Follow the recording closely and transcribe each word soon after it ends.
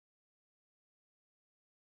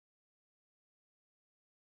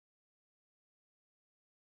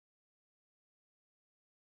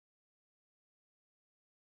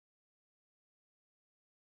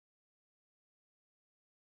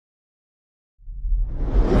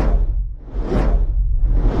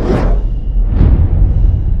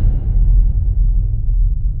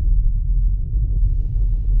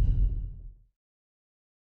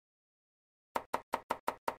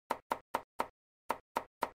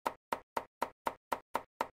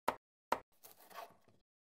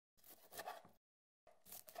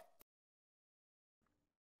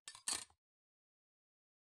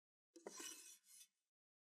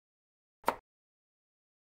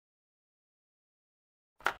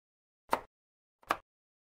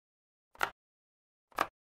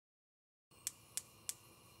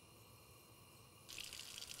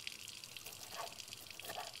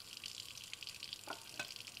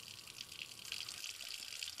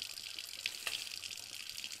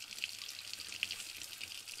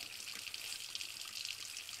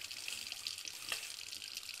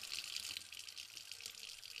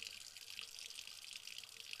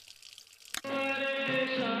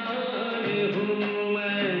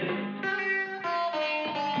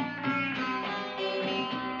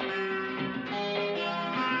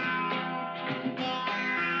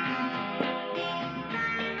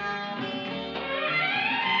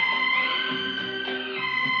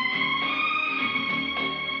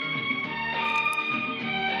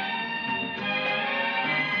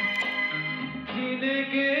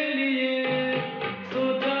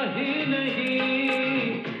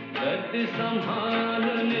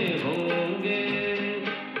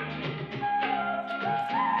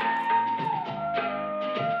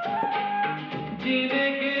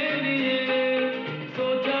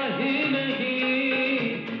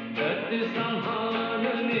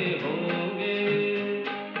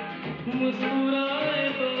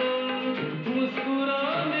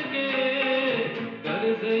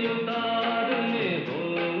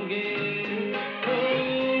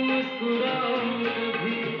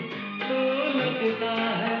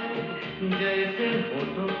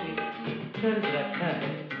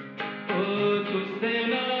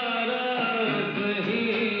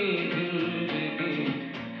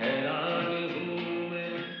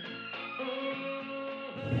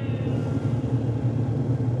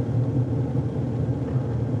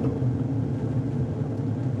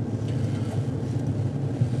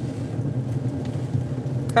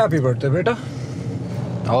Happy birthday, beta.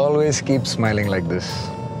 Always keep smiling like this.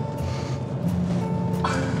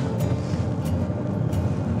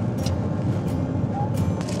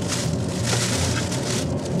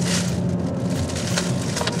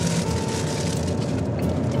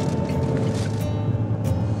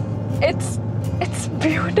 It's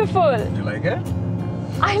beautiful. Did you like it?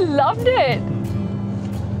 I loved it.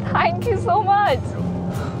 Thank you so much.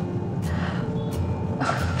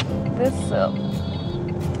 This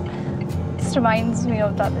reminds me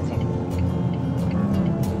of the other thing.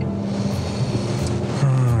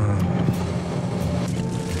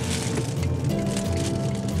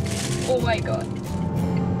 Oh my God.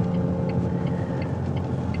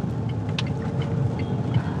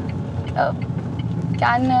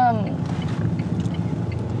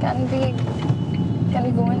 Can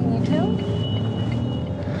we go and meet him?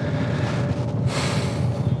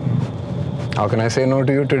 How can I say no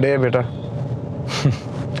to you today, beta?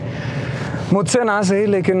 मुझसे ना सही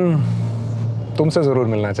लेकिन तुमसे जरूर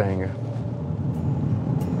मिलना चाहेंगे.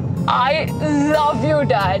 I love you,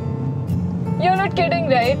 Dad. You're not kidding,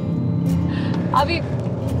 right? Are we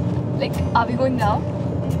going now?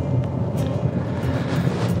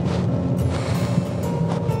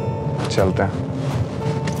 चलते हैं.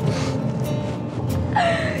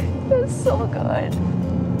 You're so good.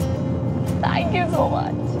 Thank you so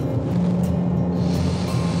much.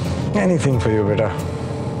 Anything for you, beta.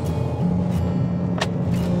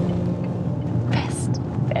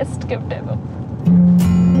 Best gift ever.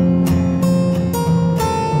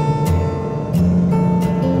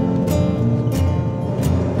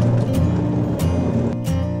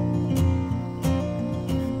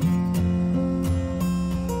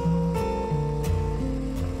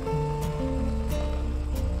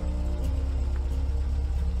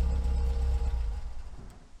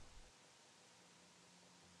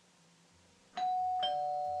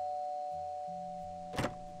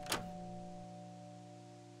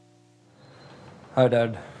 Hi,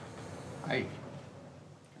 Dad. Hi.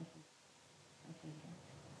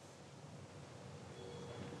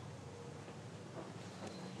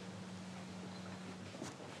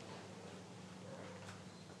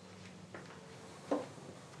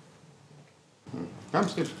 Come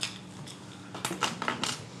sit.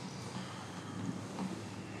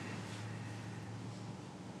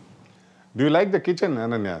 Do you like the kitchen,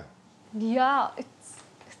 Ananya? Yeah,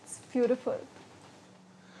 it's beautiful.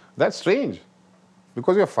 That's strange.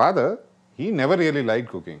 Because your father, he never really liked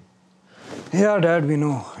cooking. Yeah, Dad, we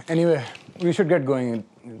know. Anyway, we should get going.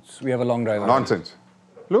 We have a long drive. Nonsense.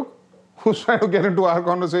 Look, who's trying to get into our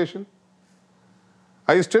conversation?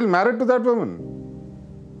 Are you still married to that woman?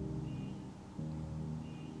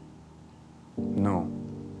 No.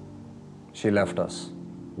 She left us.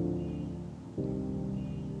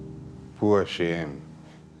 Poor shame.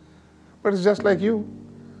 But it's just like you.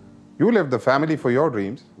 You left the family for your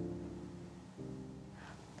dreams.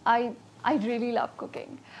 I really love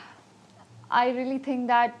cooking. I really think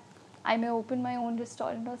that I may open my own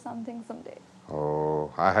restaurant or something someday.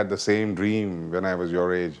 Oh, I had the same dream when I was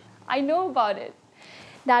your age. I know about it.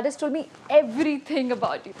 Dad has told me everything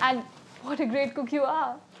about you. And what a great cook you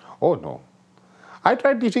are. Oh, no. I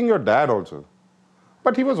tried teaching your dad also.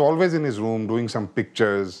 But he was always in his room doing some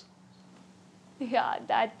pictures. Yeah,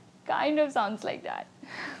 that kind of sounds like that.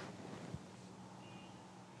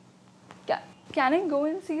 Yeah, Can I go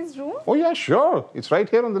and see his room? Oh yeah, sure. It's right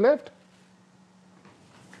here on the left.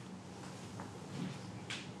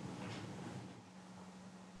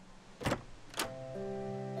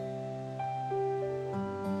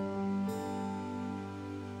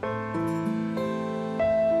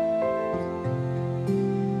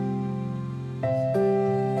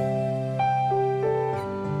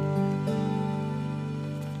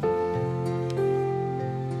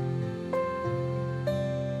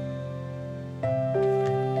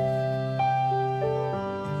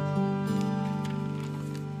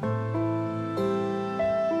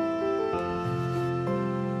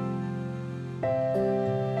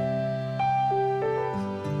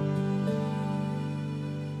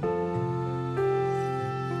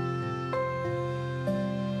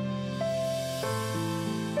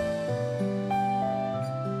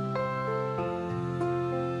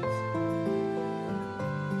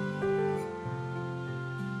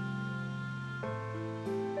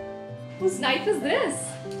 Whose knife is this?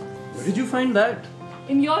 Where did you find that?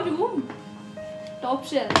 In your room. Top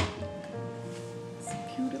shelf. It's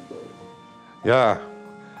beautiful. Yeah,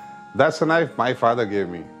 that's the knife my father gave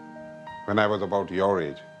me when I was about your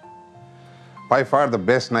age. By far the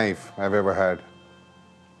best knife I've ever had.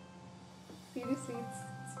 Seriously,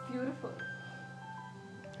 it's beautiful.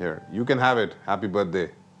 Here, you can have it. Happy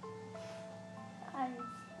birthday. Thanks.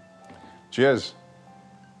 Cheers.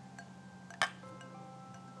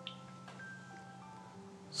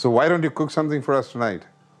 So why don't you cook something for us tonight?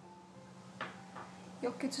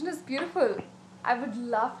 Your kitchen is beautiful. I would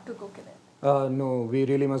love to cook in it. No, we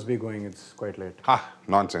really must be going. It's quite late. Ah,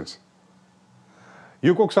 nonsense.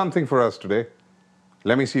 You cook something for us today.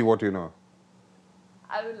 Let me see what you know.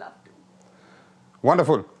 I would love to.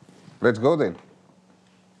 Wonderful. Let's go then.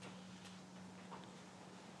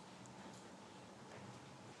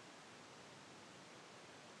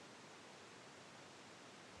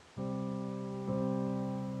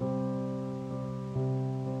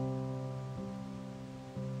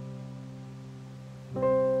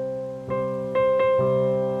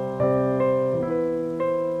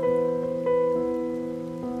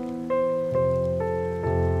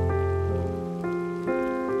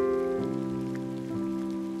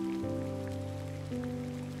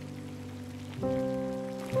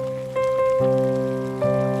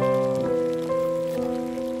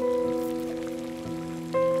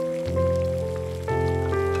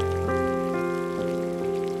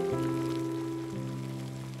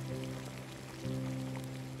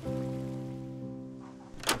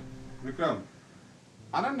 Vikram,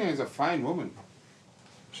 Ananya is a fine woman.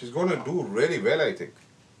 She's going to do really well, I think.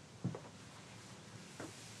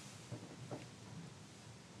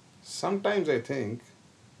 Sometimes I think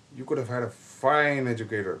you could have had a fine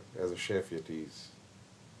educator as a chef at ease.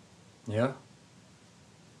 Yeah?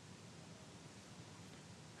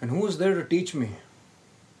 And who was there to teach me?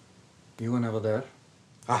 You were never there.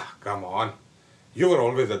 Ah, come on. You were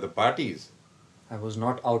always at the parties. I was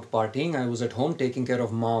not out partying. I was at home taking care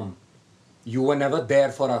of Mom. You were never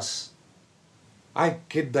there for us. I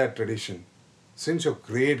get that tradition since your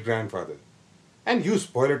great-grandfather. And you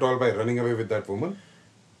spoil it all by running away with that woman?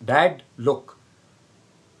 Dad, look.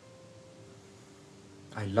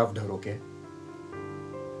 I loved her, okay?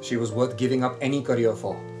 She was worth giving up any career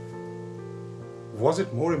for. Was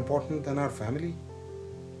it more important than our family?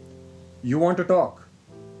 You want to talk?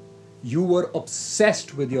 You were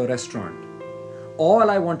obsessed with your restaurant. All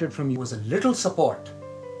I wanted from you was a little support.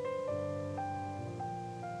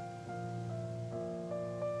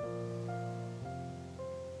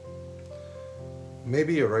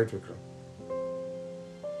 Maybe you're right, Vikram.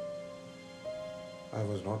 I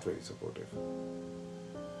was not very supportive.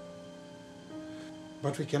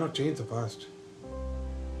 But we cannot change the past.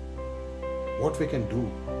 What we can do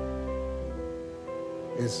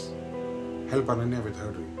is help Ananya with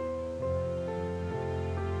her dream.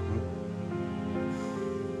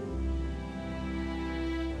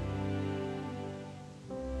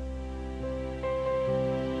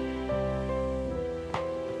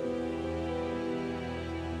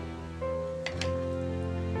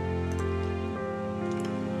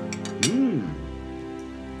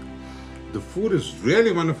 The food is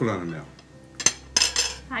really wonderful, Ananya.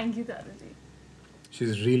 Thank you, Dadaji.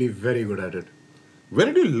 She's really very good at it. Where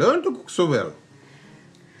did you learn to cook so well?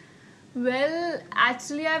 Well,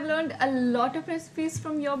 actually, I've learned a lot of recipes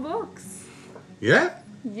from your books. Yeah?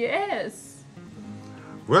 Yes.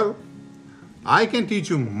 Well, I can teach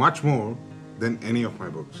you much more than any of my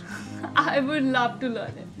books. I would love to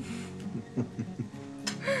learn it.